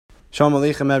Shalom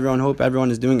Aleichem, everyone. Hope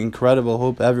everyone is doing incredible.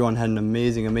 Hope everyone had an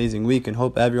amazing week, and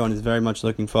hope everyone is very much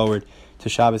looking forward to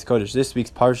Shabbos Kodesh. This week's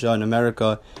Parsha in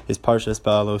America is Parshas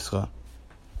Ba'aloscha.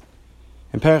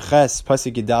 In Perek Ches,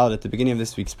 Pasuk Yudaled, at the beginning of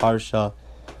this week's Parsha,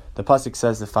 the Pasuk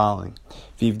says the following: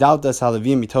 V'yivdaltas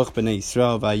haLevim mitoch b'nei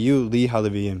Yisrael v'ayu li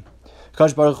haLevim.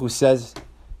 Kadosh Baruch Hu says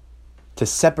to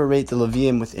separate the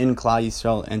Levim within Klal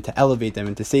Yisrael and to elevate them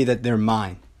and to say that they're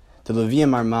mine. The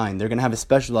Levim are mine. They're going to have a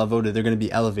special avodah. They're going to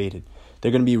be elevated.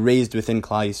 They're going to be raised within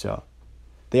Klal Yisrael.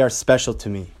 They are special to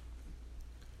me.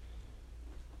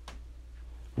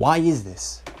 Why is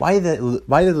this? Why are the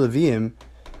Levim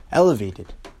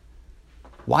elevated?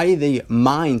 Why are they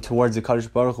mine towards the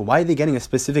Kadosh Baruch Hu? Why are they getting a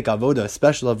specific avodah, a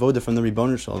special avodah from the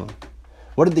Ribono Shel Olam?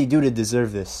 What did they do to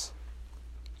deserve this?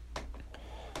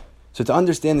 So to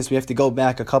understand this, we have to go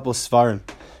back a couple Sfarim.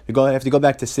 We have to go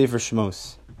back to Sefer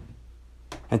Shmos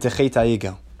and to Chet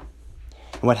HaEgel,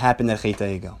 and what happened at Chet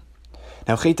HaEgel.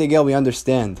 Now, Chet HaEgel, we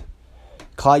understand,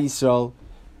 Klal Yisrael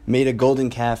made a golden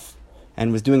calf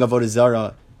and was doing avodah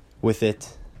zarah with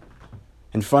it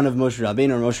in front of Moshe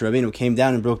Rabbeinu, and Moshe Rabbeinu came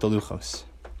down and broke the luchos.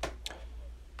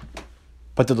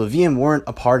 But the Levim weren't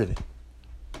a part of it.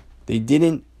 They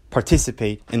didn't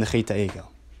participate in the Chet HaEgel.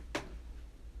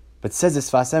 But says the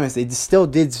Sfas Emes,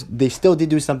 they still did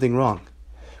do something wrong.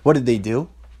 What did they do?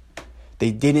 They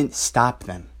didn't stop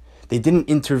them. They didn't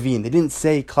intervene. They didn't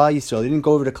say Klal Yisrael. They didn't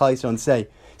go over to Klal Yisrael and say,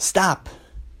 stop.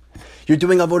 You're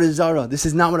doing avodah zarah. This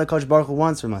is not what HaKadosh Baruch Hu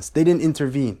wants from us. They didn't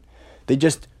intervene. They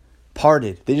just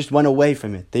parted. They just went away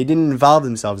from it. They didn't involve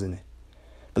themselves in it.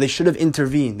 But they should have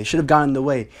intervened. They should have gotten in the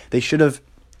way. They should have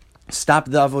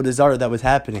stopped the avodah zarah that was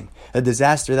happening, the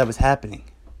disaster that was happening.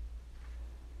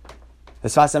 The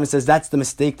Sfas Emes says that's the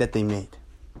mistake that they made.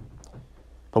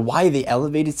 But why are they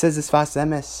elevated, says the Sfas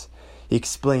Emes? He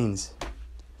explains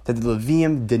that the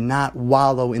Levim did not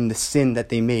wallow in the sin that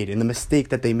they made, in the mistake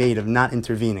that they made of not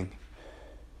intervening.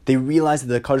 They realized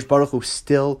that the Kadosh Baruch Hu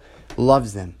still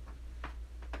loves them.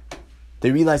 They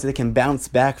realized that they can bounce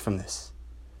back from this,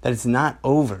 that it's not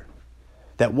over,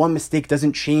 that one mistake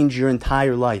doesn't change your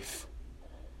entire life.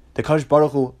 The Kadosh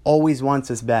Baruch Hu always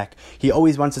wants us back. He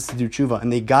always wants us to do tshuva.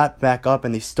 And they got back up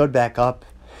and they stood back up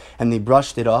and they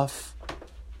brushed it off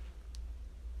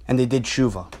and they did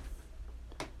tshuva.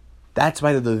 That's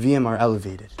why the Levim are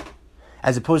elevated.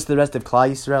 As opposed to the rest of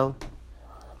Klal Yisrael,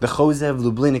 the Chozeh of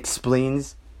Lublin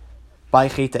explains by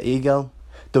Chet HaEgel,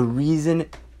 the reason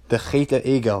the Chet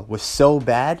HaEgel was so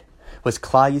bad was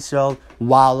Klal Yisrael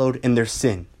wallowed in their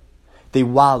sin. They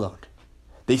wallowed.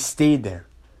 They stayed there.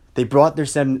 They brought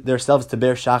themselves to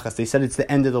Be'er Shachas. They said it's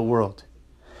the end of the world.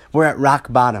 We're at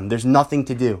rock bottom. There's nothing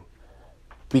to do.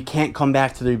 We can't come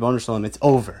back to the Ribono Shel Olam. It's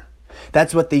over.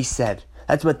 That's what they said.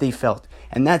 That's what they felt.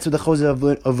 And that's what the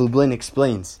Chozeh of Lublin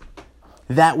explains.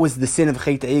 That was the sin of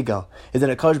Chet HaEgel, is that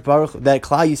that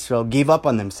Klal Yisrael gave up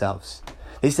on themselves.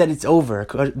 They said it's over.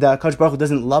 That HaKadosh Baruch Hu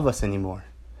doesn't love us anymore.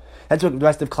 That's what the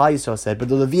rest of Klal Yisrael said. But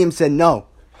the Levim said no.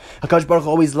 HaKadosh Baruch Hu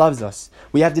always loves us.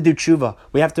 We have to do tshuva.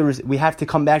 We have to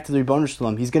come back to the Ribono Shel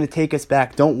Olam. He's going to take us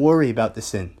back. Don't worry about the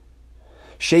sin.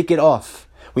 Shake it off.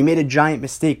 We made a giant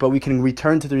mistake, but we can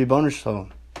return to the Ribono Shel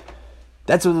Olam.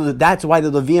 That's why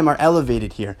the Levim are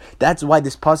elevated here. That's what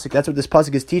this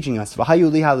pasuk is teaching us.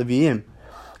 V'hayu li haLevim.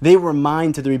 They were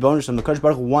mine to the Ribono Shel Olam. The Kadosh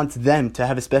Baruch Hu wants them to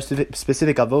have a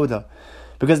specific avodah,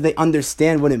 because they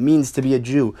understand what it means to be a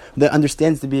Jew, that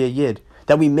understands to be a Yid,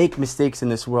 that we make mistakes in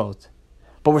this world.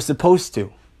 But we're supposed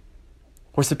to.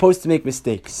 We're supposed to make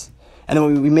mistakes. And then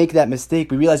when we make that mistake,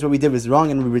 we realize what we did was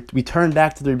wrong, and we turn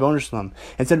back to the Ribono Shel Olam.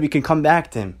 Instead, we can come back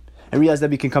to Him and realize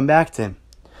that we can come back to Him.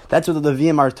 That's what the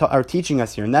Levim are teaching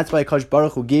us here. And that's why HaKadosh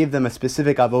Baruch Hu gave them a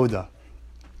specific avodah.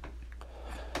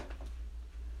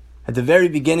 At the very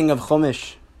beginning of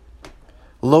Chumash,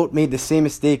 Lot made the same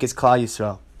mistake as Klal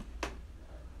Yisrael.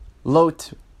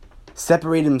 Lot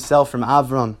separated himself from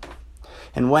Avram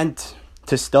and went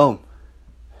to Sodom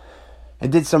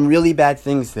and did some really bad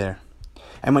things there.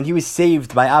 And when he was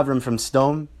saved by Avram from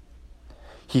Sodom,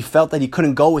 he felt that he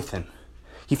couldn't go with him.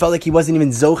 He felt like he wasn't even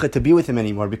zocheh to be with him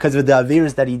anymore because of the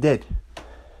averos that he did.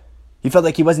 He felt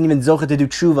like he wasn't even zocheh to do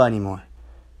tshuva anymore.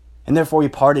 And therefore he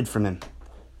parted from him.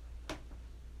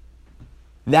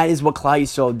 That is what Klal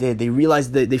Yisrael did. They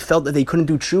realized that they felt that they couldn't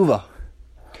do tshuva.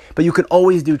 But you can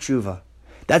always do tshuva.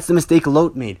 That's the mistake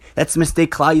Lot made. That's the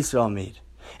mistake Klal Yisrael made.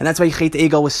 And that's why Chet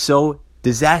HaEgel was so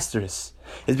disastrous.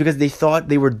 It's because they thought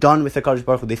they were done with the Kadosh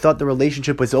Baruch Hu. They thought the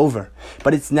relationship was over.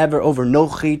 But it's never over. No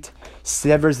Chet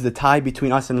severs the tie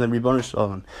between us and the Ribono Shel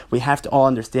Olam. We have to all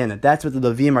understand that. That's what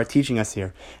the Levim are teaching us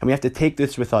here. And we have to take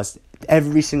this with us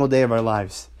every single day of our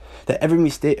lives. That every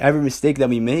mistake that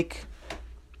we make,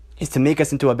 is to make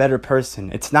us into a better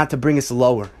person. It's not to bring us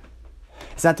lower.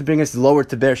 It's not to bring us lower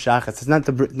to Ber Shachas. It's not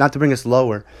to bring us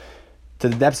lower to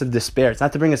the depths of despair. It's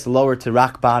not to bring us lower to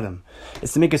rock bottom.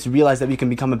 It's to make us realize that we can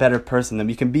become a better person, that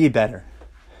we can be better.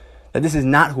 That this is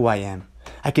not who I am.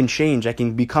 I can change. I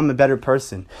can become a better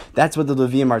person. That's what the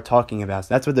Levium are talking about.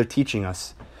 That's what they're teaching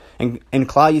us. And in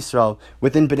Klal Yisrael,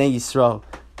 within Bnei Yisrael,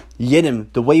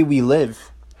 Yiddim, the way we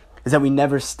live is that we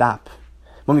never stop.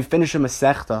 When we finish a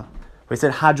Masechta, we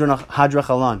said Hadra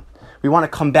Chalan. We want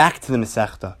to come back to the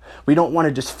Masechta. We don't want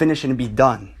to just finish it and be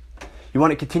done. We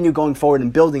want to continue going forward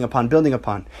and building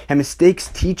upon. And mistakes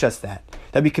teach us that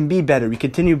we can be better. We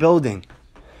continue building.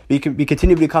 We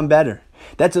continue to become better.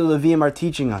 That's what the Levium are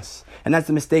teaching us. And that's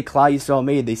the mistake Klal Yisrael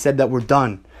made. They said that we're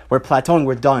done. We're plateauing,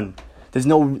 we're done. There's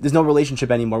no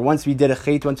relationship anymore. Once we did a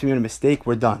chait, once we made a mistake,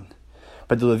 we're done.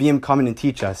 But the Levium come in and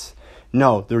teach us,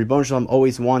 no, the Ribbon Shalom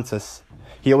always wants us.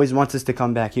 He always wants us to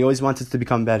come back. He always wants us to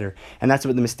become better. And that's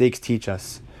what the mistakes teach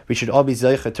us. We should all be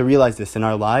zeicha to realize this in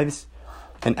our lives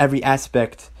and every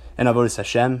aspect in Avodas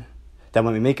Hashem, that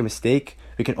when we make a mistake,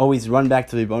 we can always run back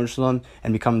to the Ribbon Shalom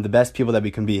and become the best people that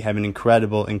we can be. Have an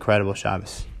incredible, incredible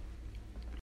Shabbos.